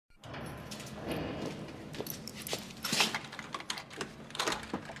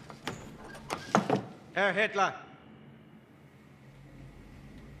Herr Hitler.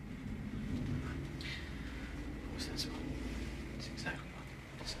 What's this one? It's exactly what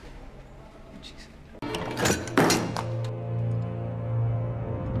it is. Jesus.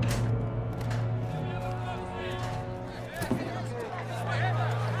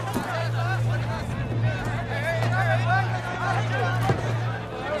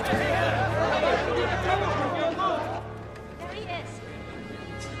 There he is.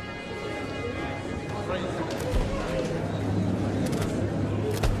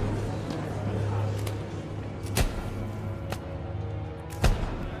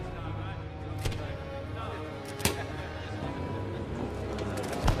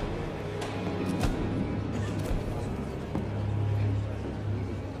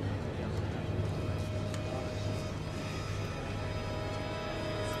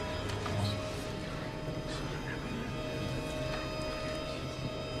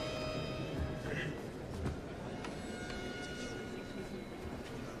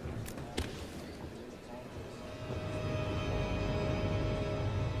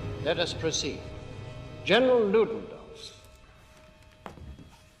 Let us proceed. General Ludendorff,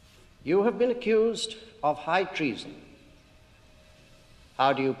 you have been accused of high treason.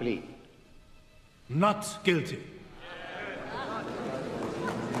 How do you plead? Not guilty.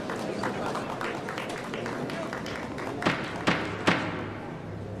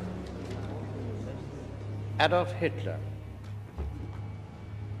 Adolf Hitler,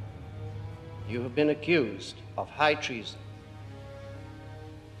 you have been accused of high treason.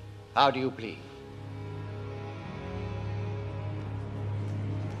 How do you plead?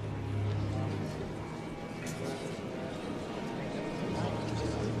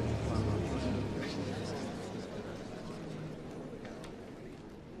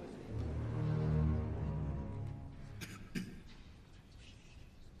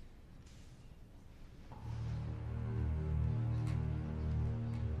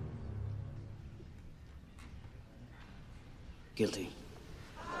 Guilty.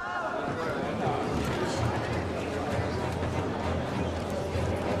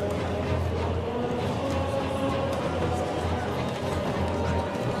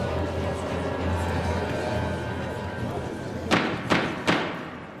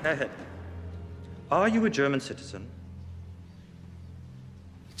 Herr Hitler, are you a German citizen?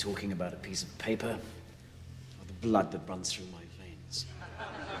 You talking about a piece of paper or the blood that runs through my veins?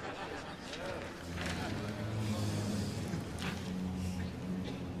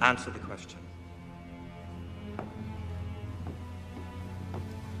 Answer the question.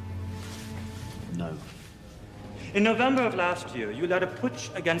 No. In November of last year, you led a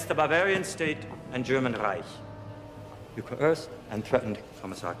putsch against the Bavarian state and German Reich. You coerced and threatened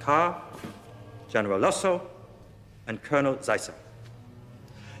Commissar Kahr, General Lossow, and Colonel Seisser.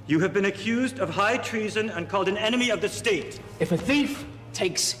 You have been accused of high treason and called an enemy of the state. If a thief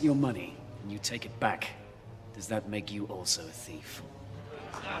takes your money and you take it back, does that make you also a thief?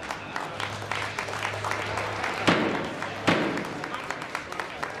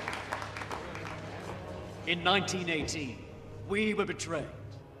 In 1918, we were betrayed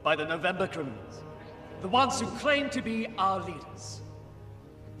by the November criminals, the ones who claimed to be our leaders.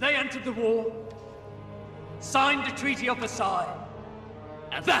 They entered the war, signed the Treaty of Versailles,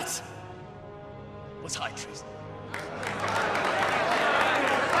 and that was high treason.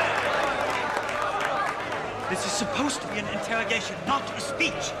 This is supposed to be an interrogation, not a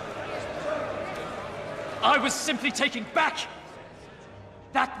speech. I was simply taking back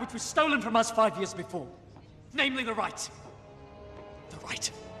that which was stolen from us 5 years before, namely the right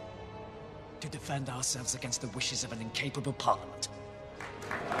to defend ourselves against the wishes of an incapable parliament.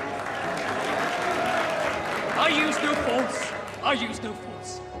 I used no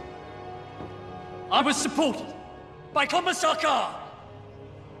force. I was supported by Commissar Kahr.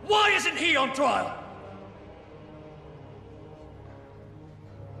 Why isn't he on trial?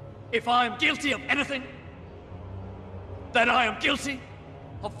 If I am guilty of anything, then I am guilty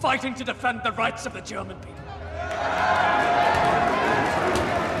of fighting to defend the rights of the German people.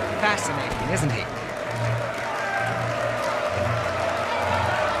 Fascinating, isn't he?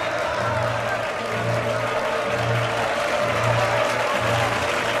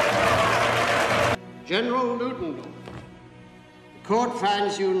 General Ludendorff, the court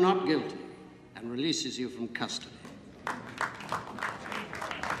finds you not guilty and releases you from custody.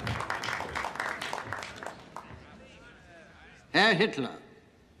 Herr Hitler,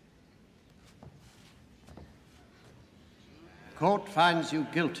 the court finds you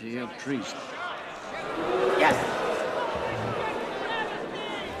guilty of treason. Yes!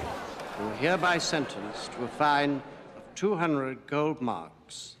 You are hereby sentenced to a fine of 200 gold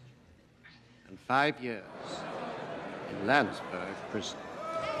marks and 5 years in Landsberg prison.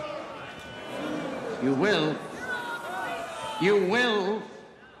 You will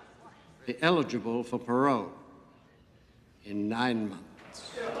be eligible for parole in 9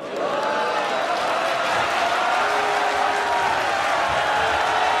 months.